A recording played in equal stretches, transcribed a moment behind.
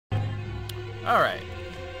Alright.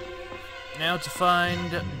 Now to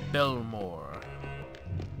find Belmore.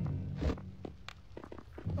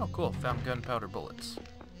 Oh, cool. Found gunpowder bullets.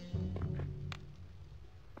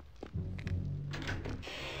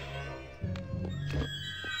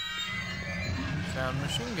 Found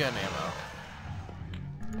machine gun ammo.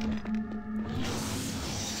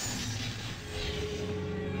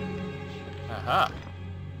 Aha.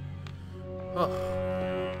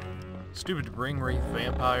 Oh. Stupid ring wraith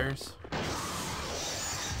vampires.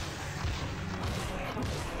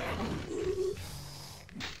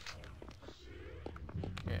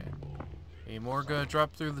 Okay. Any more gonna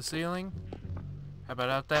drop through the ceiling? How about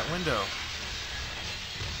out that window?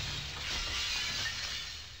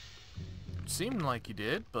 Seemed like you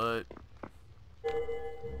did, but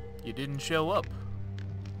you didn't show up.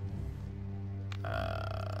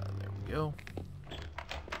 There we go.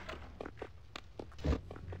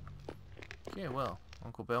 Okay, well,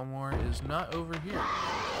 Uncle Belmore is not over here.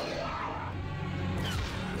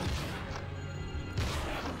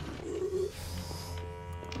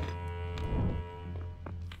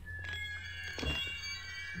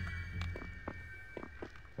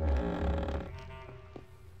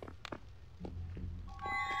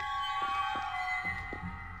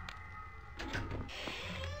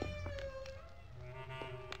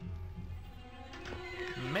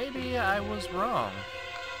 Maybe I was wrong.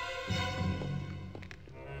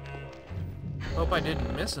 Hope I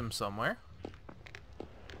didn't miss him somewhere.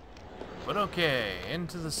 But okay,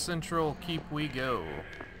 into the central keep we go.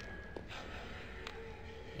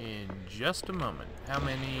 In just a moment. How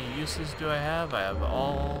many uses do I have? I have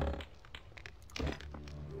all...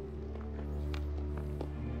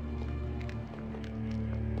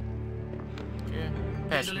 Okay,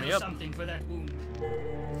 patch me up. Something for that wound.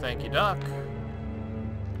 Thank you, Doc.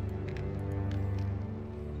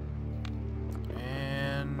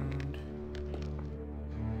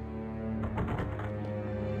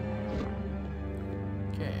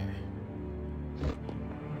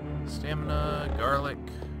 Stamina, garlic.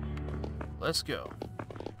 Let's go.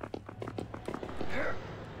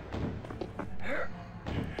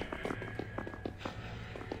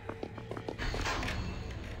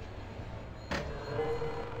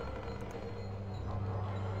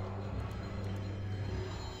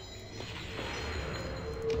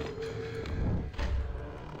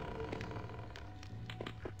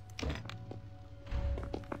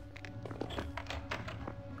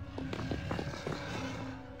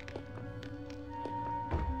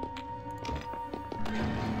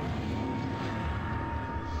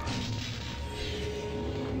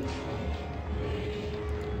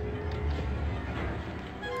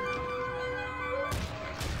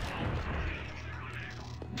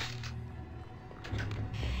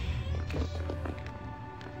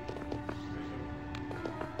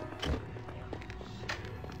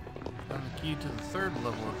 Key to the third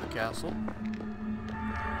level of the castle.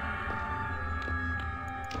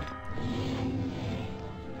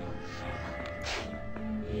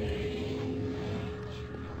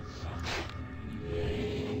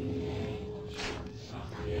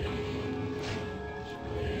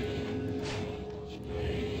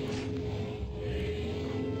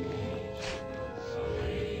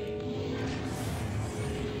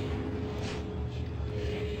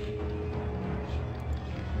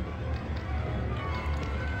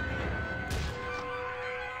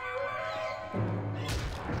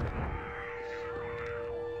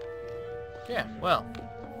 Yeah, well,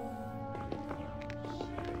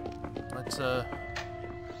 let's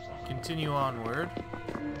continue onward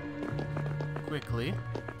quickly.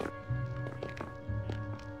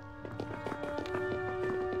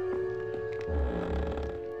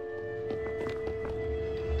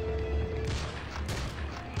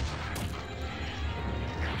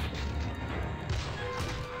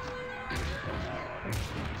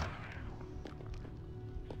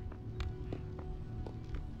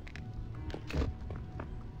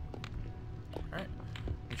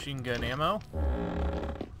 Machine gun ammo.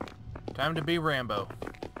 Time to be Rambo.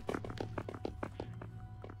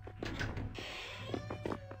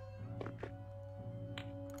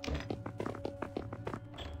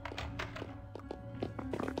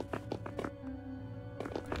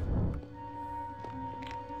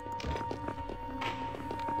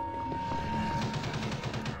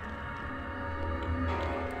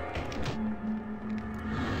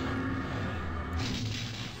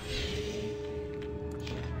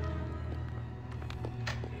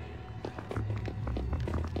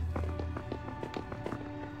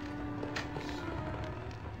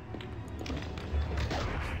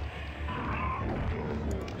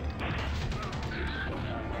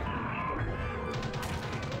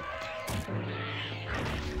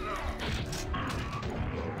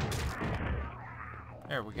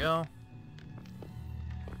 There we go.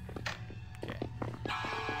 Okay.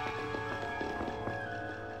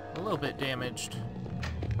 A little bit damaged,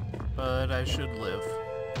 but I should live.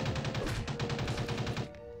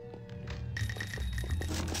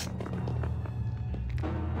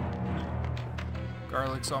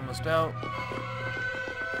 Garlic's almost out.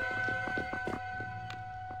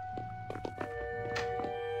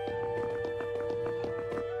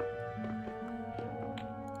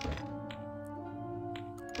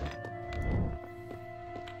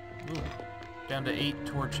 Ooh, down to 8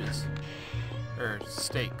 torches. Or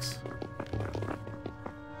stakes.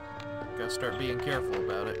 Gotta start being careful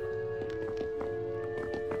about it.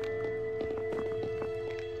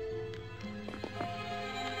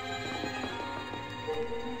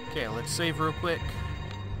 Okay, let's save real quick.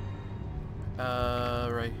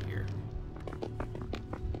 Right here.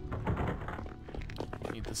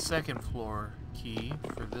 Need the second floor key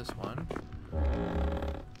for this one.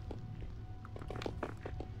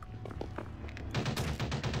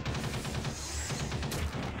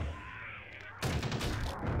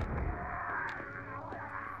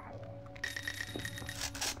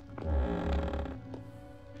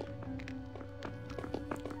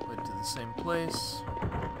 Went to the same place.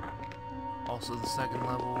 Also the second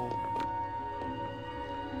level.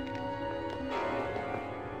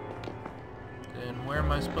 Then where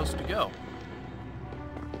am I supposed to go?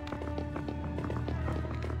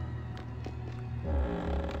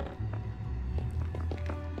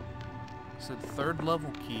 It said third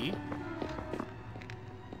level key.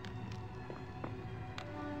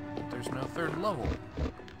 But there's no third level.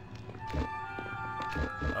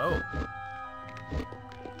 Oh.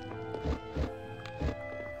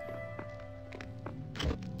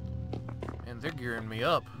 They're gearing me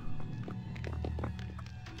up.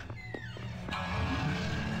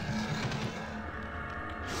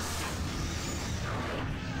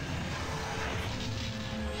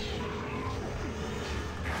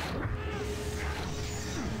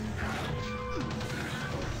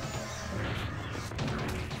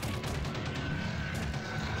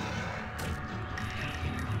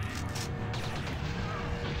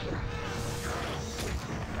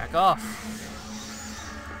 Back off.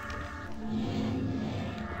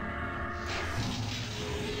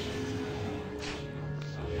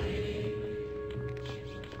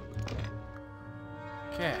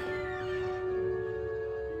 Okay.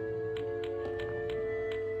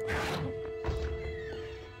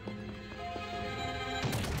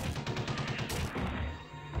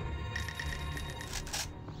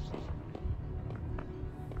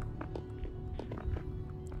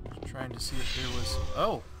 Just trying to see if there was...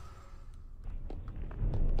 Oh!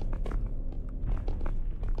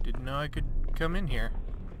 Didn't know I could come in here.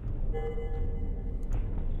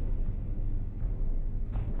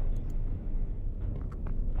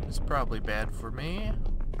 It's probably bad for me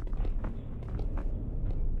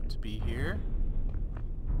to be here.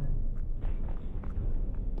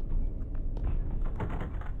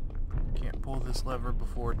 Can't pull this lever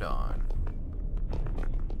before dawn.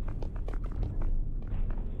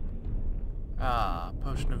 Ah,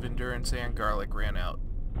 potion of endurance and garlic ran out.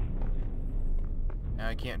 Now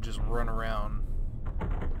I can't just run around.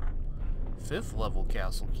 5th level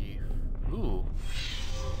castle key. Ooh.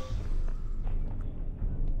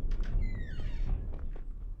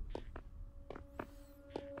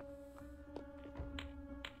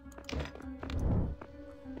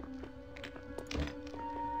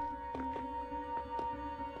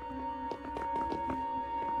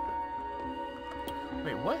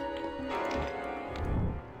 Wait, what?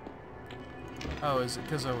 Oh, is it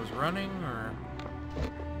because I was running, or...?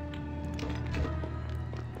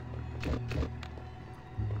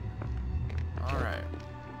 Alright.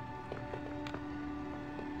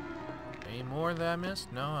 Any more that I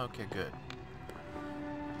missed? No? Okay, good.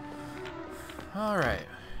 Alright.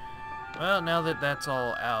 Well, now that that's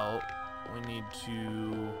all out, we need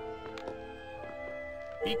to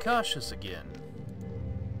be cautious again.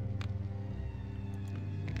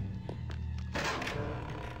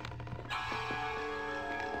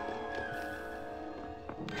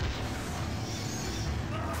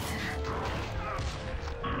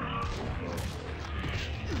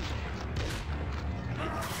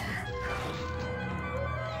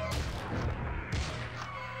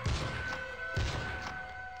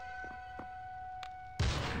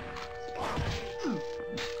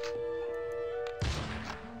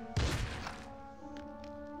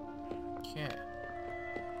 Okay.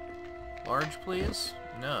 Large, please?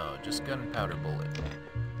 No, just gunpowder bullet.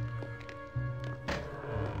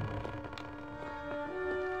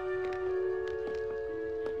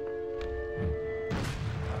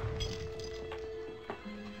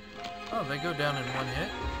 Oh, they go down in one hit.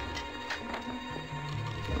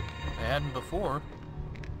 They hadn't before.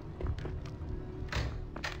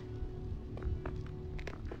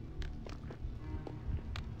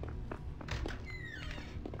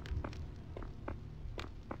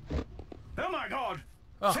 Oh my God!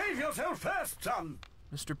 Oh. Save yourself first, son!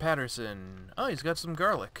 Mr. Patterson. Oh, he's got some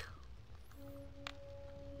garlic.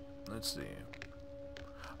 Let's see.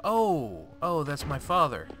 Oh, that's my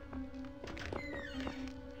father.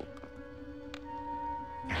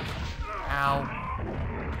 Ow.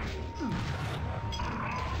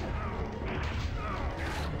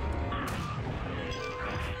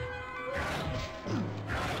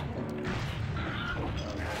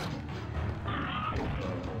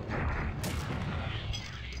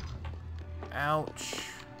 Ouch.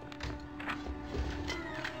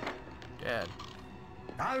 Dad.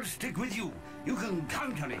 I'll stick with you. You can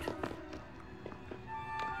count on it.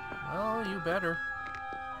 Well, you better.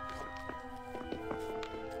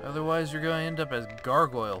 Otherwise, you're going to end up as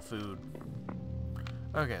gargoyle food.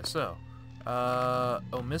 Okay, so.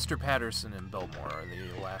 Mr. Patterson and Belmore are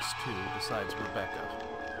the last two, besides Rebecca.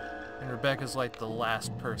 And Rebecca's like the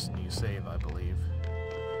last person you save, I believe.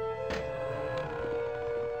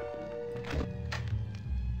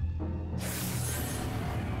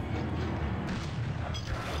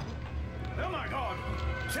 Oh my God!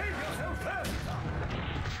 Save yourself first,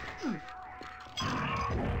 son!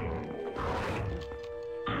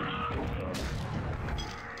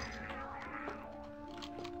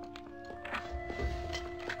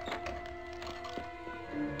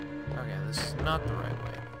 Okay, this is not the right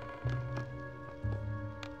way.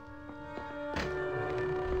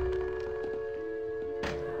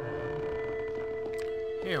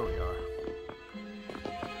 Here we are.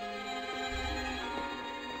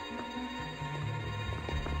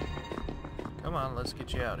 Come on, let's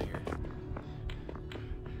get you out of here.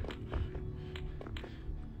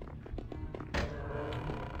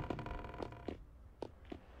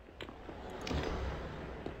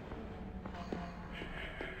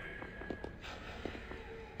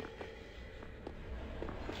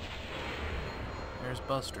 There's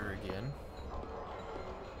Buster again.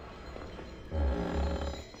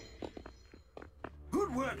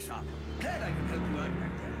 Good work, son. Glad I could help you out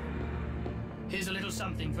back there. Here's a little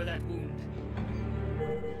something for that wound.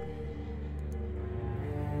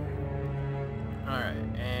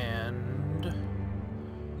 Alright, and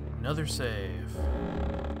another save.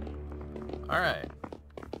 Alright.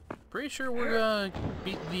 Pretty sure we're gonna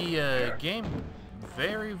beat the game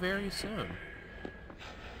very, very soon.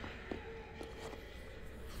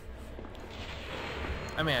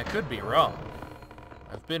 I mean, I could be wrong.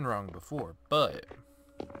 I've been wrong before, but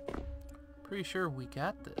pretty sure we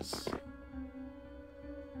got this.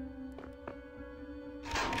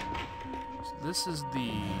 So this is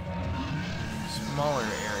the smaller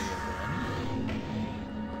area then.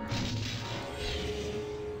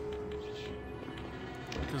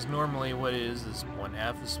 Because normally what it is one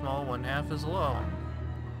half is small, one half is long.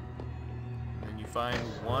 And then you find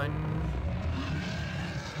one.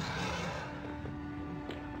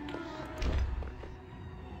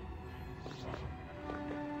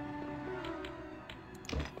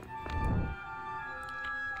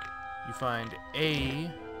 You find a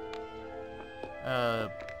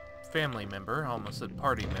family member, almost said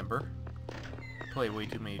party member. Play way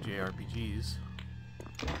too many JRPGs.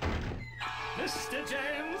 Mr.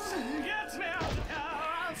 James, get me out of here!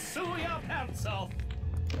 I'll sew your pants off!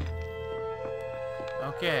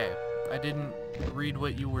 Okay, I didn't read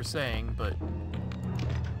what you were saying, but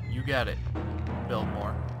you got it,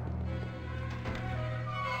 Belmore.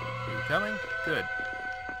 Are you coming? Good.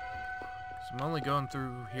 So I'm only going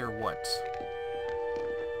through here once.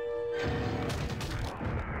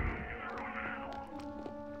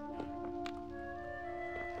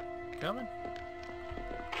 Coming?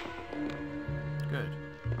 Good.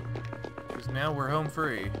 Because now we're home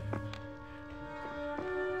free.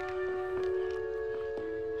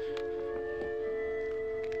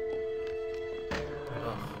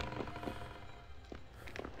 Ugh.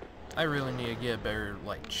 I really need to get a better,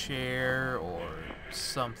 like, chair or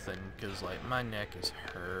something, because, like, my neck is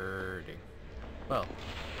hurting. Well,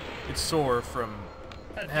 it's sore from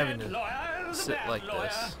having to sit like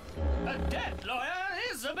this. A dead lawyer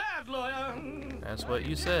is a bad lawyer. That's what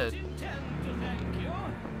you said.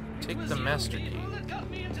 Take the Master Key.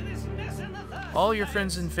 All your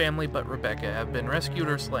friends and family but Rebecca have been rescued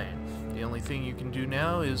or slain. The only thing you can do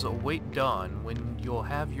now is await dawn, when you'll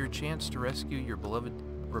have your chance to rescue your beloved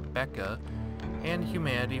Rebecca and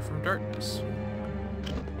humanity from darkness.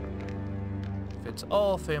 Fits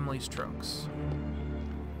all families' trunks.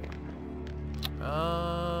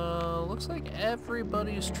 Looks looks like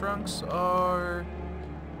everybody's trunks are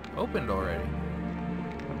opened already.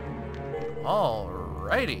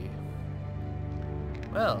 Alrighty.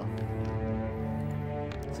 Well,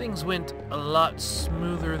 things went a lot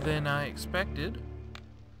smoother than I expected.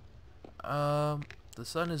 The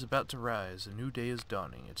sun is about to rise. A new day is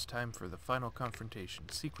dawning. It's time for the final confrontation.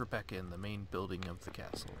 Seek Rebecca in the main building of the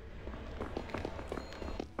castle.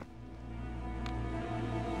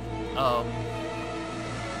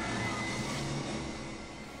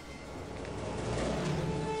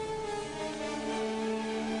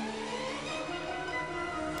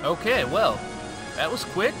 Okay, well, that was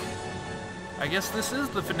quick. I guess this is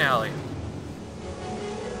the finale.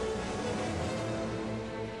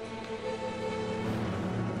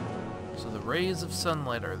 So the rays of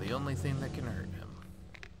sunlight are the only thing that can hurt him.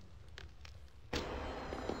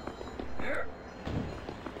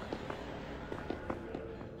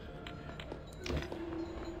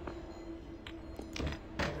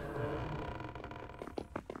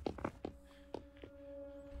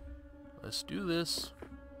 Let's do this.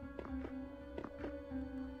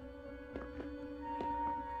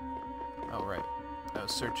 Oh, right. I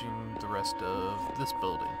was searching the rest of this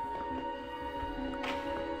building.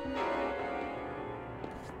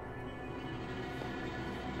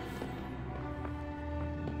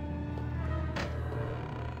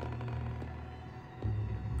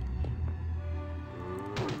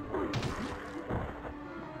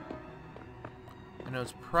 I know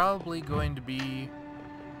it's probably going to be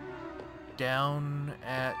down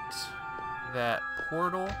at that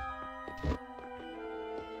portal.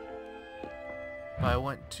 I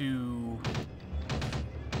went to...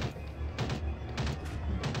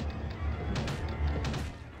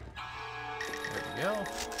 There we go.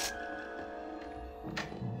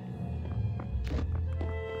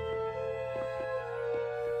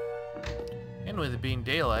 And with it being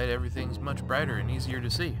daylight, everything's much brighter and easier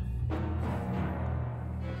to see.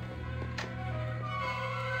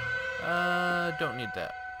 Don't need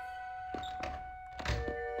that.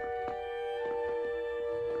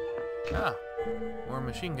 Ah, more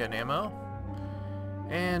machine gun ammo.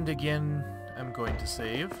 And again, I'm going to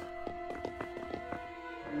save.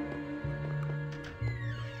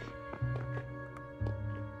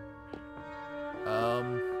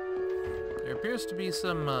 There appears to be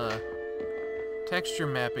some texture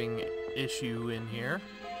mapping issue in here.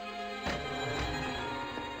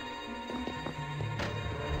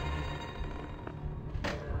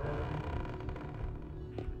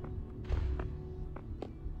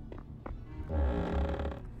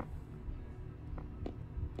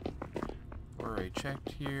 Already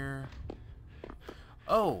checked here.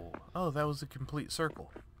 Oh, that was a complete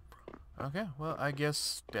circle. Okay, well, I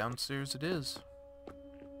guess downstairs it is.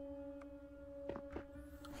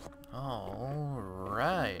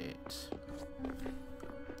 Alright.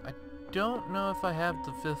 I don't know if I have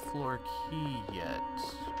the 5th floor key yet.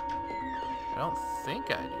 I don't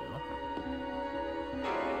think I do.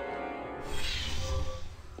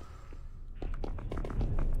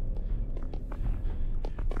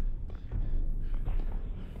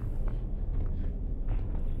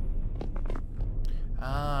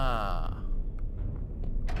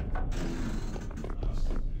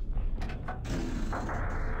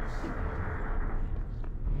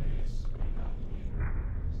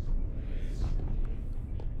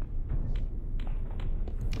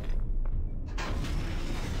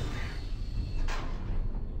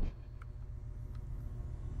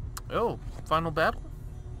 Oh, final battle?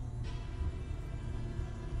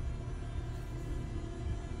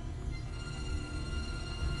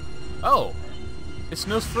 Oh, it's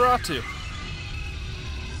Nosferatu.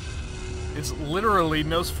 It's literally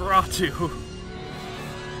Nosferatu.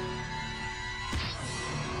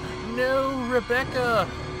 No, Rebecca!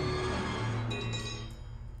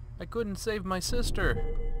 I couldn't save my sister.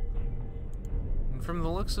 And from the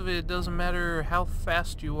looks of it, it doesn't matter how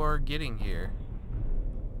fast you are getting here.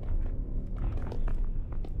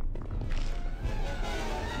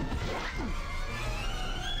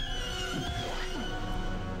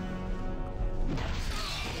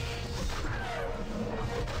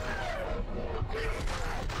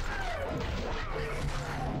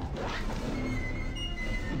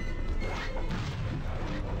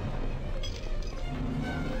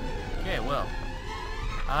 Okay, well,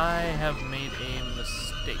 I have made a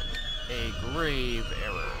mistake, a grave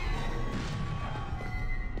error.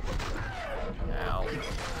 Ow.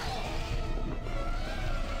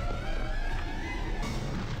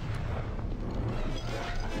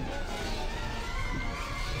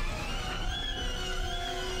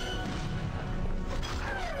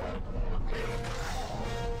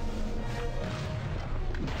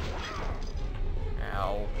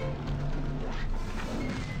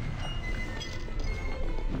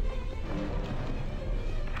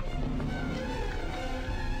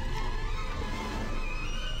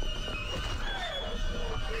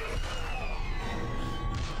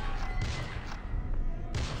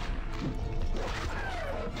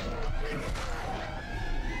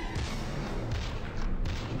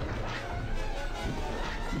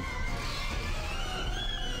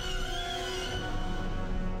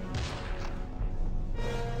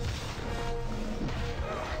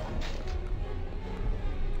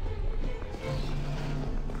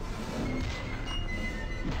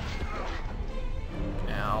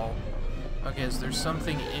 Okay, is there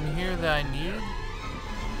something in here that I need?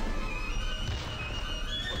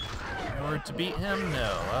 In order to beat him?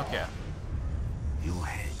 No, okay. Your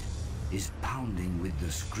head is pounding with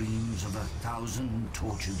the screams of 1,000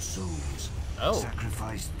 tortured souls,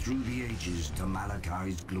 sacrificed through the ages to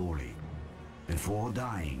Malachi's glory. Before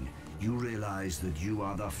dying, you realize that you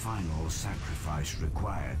are the final sacrifice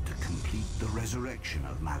required to complete the resurrection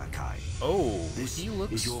of Malachi. Oh, this he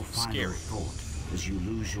looks is your final scary. thought as you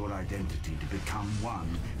lose your identity to become one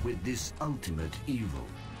with this ultimate evil.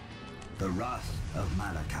 The wrath of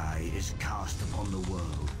Malachi is cast upon the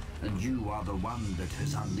world, and you are the one that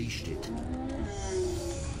has unleashed it.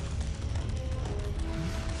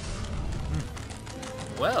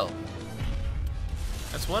 Well,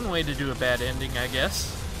 that's one way to do a bad ending, I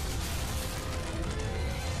guess.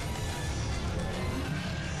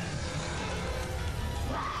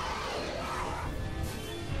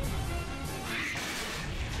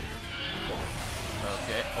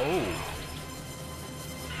 Okay.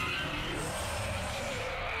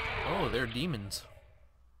 Oh, they're demons.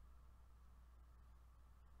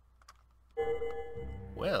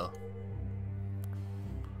 Well.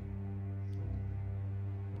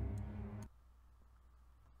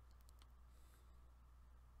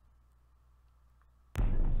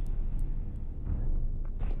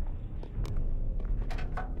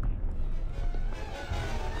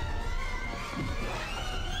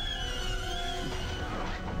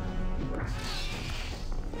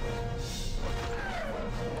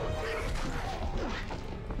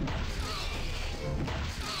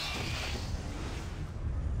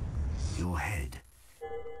 Your head.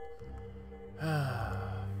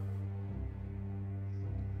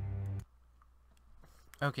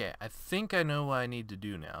 Okay, I think I know what I need to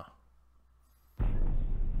do now.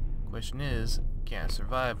 Question is, can I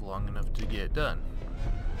survive long enough to get it done?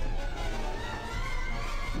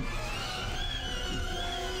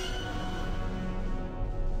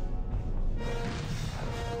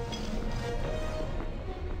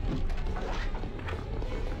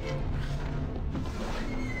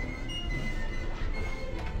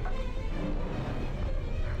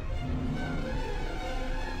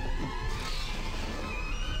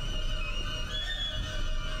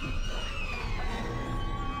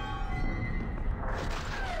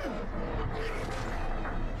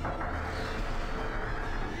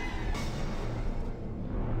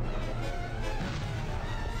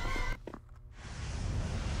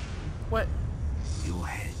 What? Your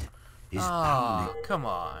head is Ah, pounding. come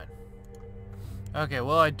on. Okay,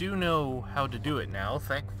 well, I do know how to do it now,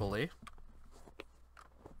 thankfully.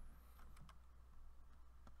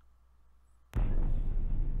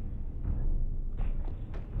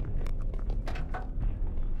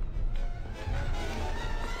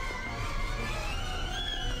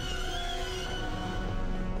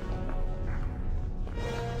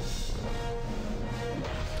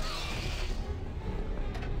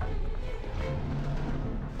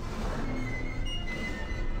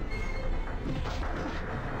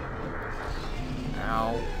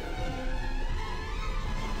 Ow.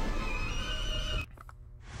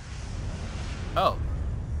 Oh.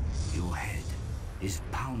 Your head is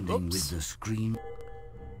pounding Oops. with the scream.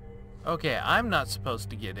 Okay, I'm not supposed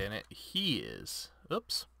to get in it. He is.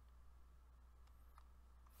 Oops.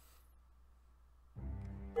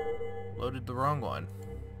 Loaded the wrong one.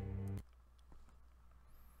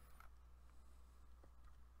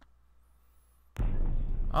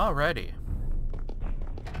 Alrighty.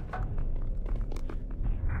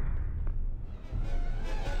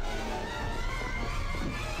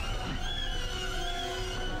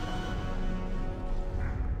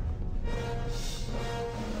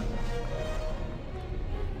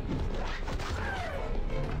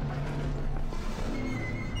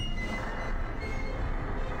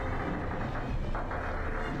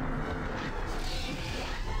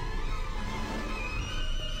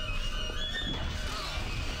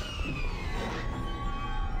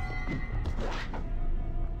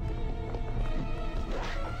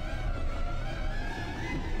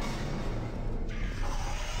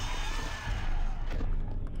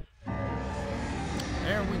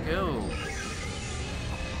 There we go.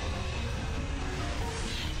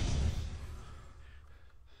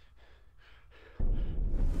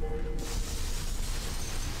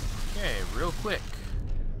 Okay, real quick.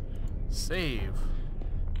 Save.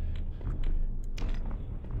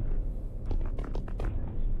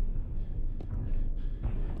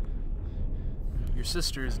 Your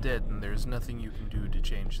sister is dead, and there's nothing you can do to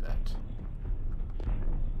change that.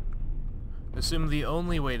 Assume the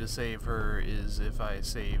only way to save her is if I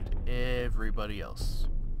saved everybody else.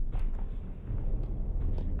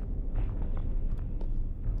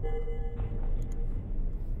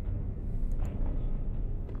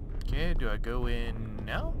 Okay, do I go in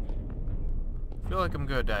now? I feel like I'm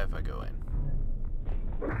gonna die if I go in.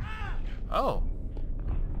 Oh.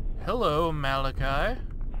 Hello, Malachi.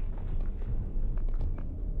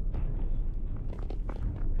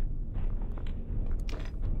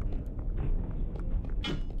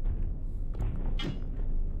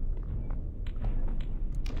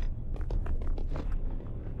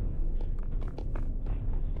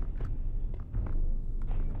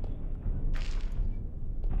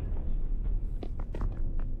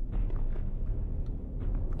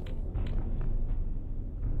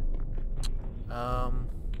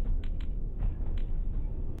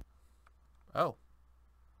 Oh.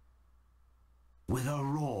 With a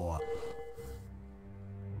roar.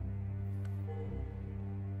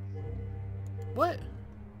 What?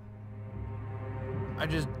 I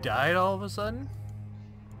just died all of a sudden?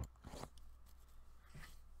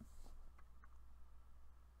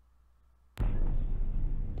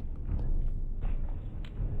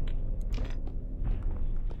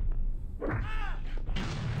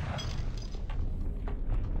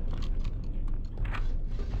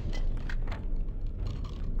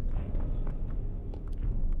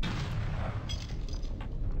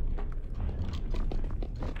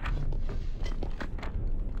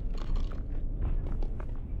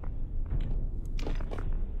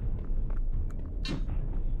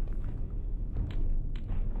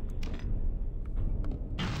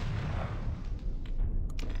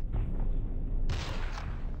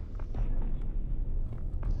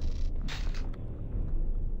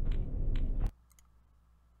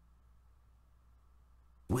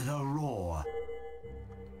 With a roar.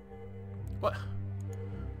 What?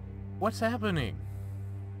 What's happening?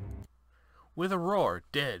 With a roar,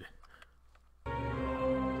 dead.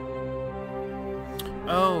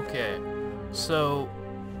 Okay, so...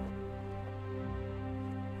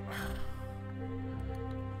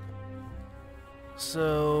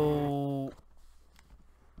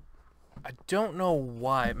 I don't know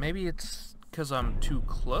why. Maybe it's because I'm too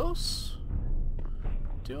close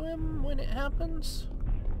to him when it happens?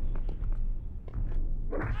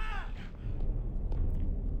 It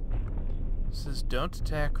says don't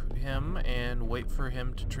attack him and wait for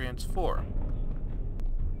him to transform.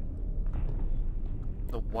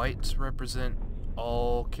 The whites represent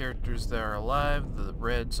all characters that are alive. The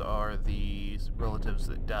reds are the relatives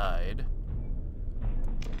that died.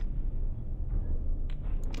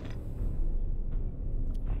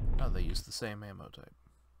 Oh, they use the same ammo type.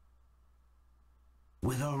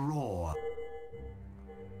 With a roar.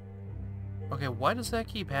 Okay, why does that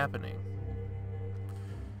keep happening?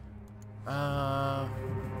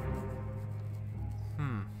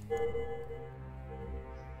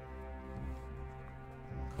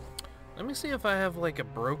 Let me see if I have like a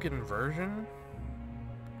broken version.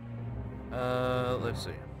 Let's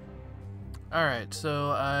see. Alright,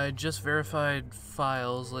 so I just verified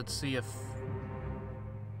files. Let's see if...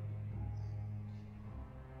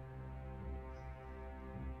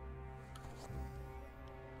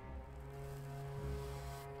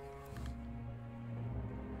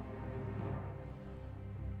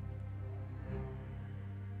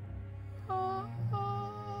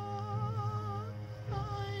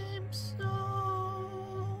 I'm so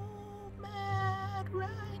mad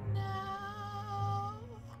right now.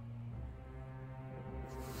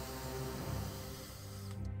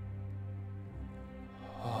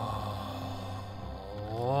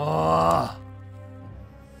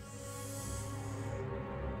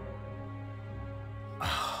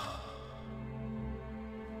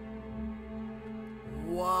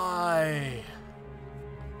 Why?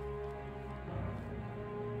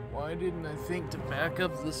 Why didn't I think to back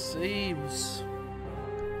up the saves?